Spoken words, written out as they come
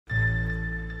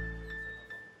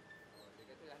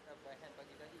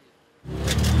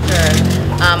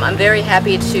I'm very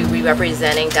happy to be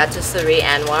representing Datuk Seri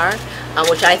Anwar,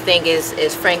 which I think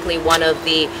is frankly one of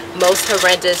the most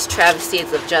horrendous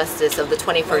travesties of justice of the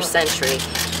 21st century.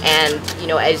 And you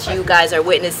know, as you guys are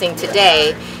witnessing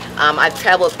today, I've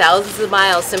traveled thousands of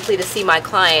miles simply to see my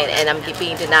client, and I'm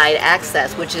being denied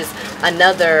access, which is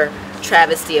another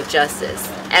travesty of justice.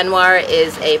 Anwar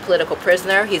is a political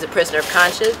prisoner. He's a prisoner of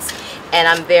conscience, and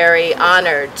I'm very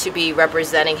honored to be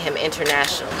representing him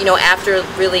internationally. You know, after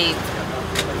really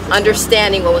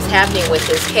understanding what was happening with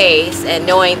his case and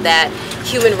knowing that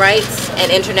human rights and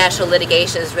international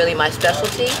litigation is really my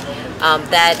specialty,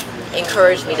 that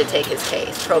encouraged me to take his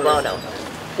case pro bono.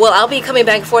 Well, I'll be coming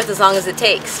back and forth as long as it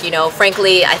takes. You know,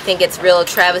 frankly, I think it's real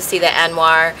travesty that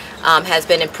Anwar has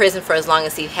been in prison for as long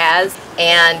as he has.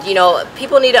 And, you know,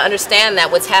 people need to understand that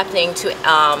what's happening to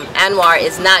Anwar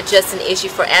is not just an issue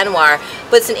for Anwar,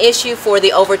 but it's an issue for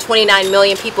the over 29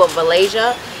 million people of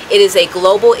Malaysia. It is a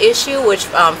global issue, which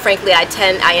frankly I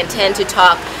intend to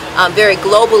talk very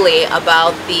globally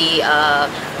about the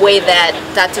way that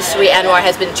Datuk Seri Anwar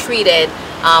has been treated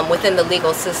within the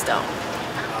legal system.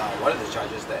 What are the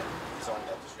charges there?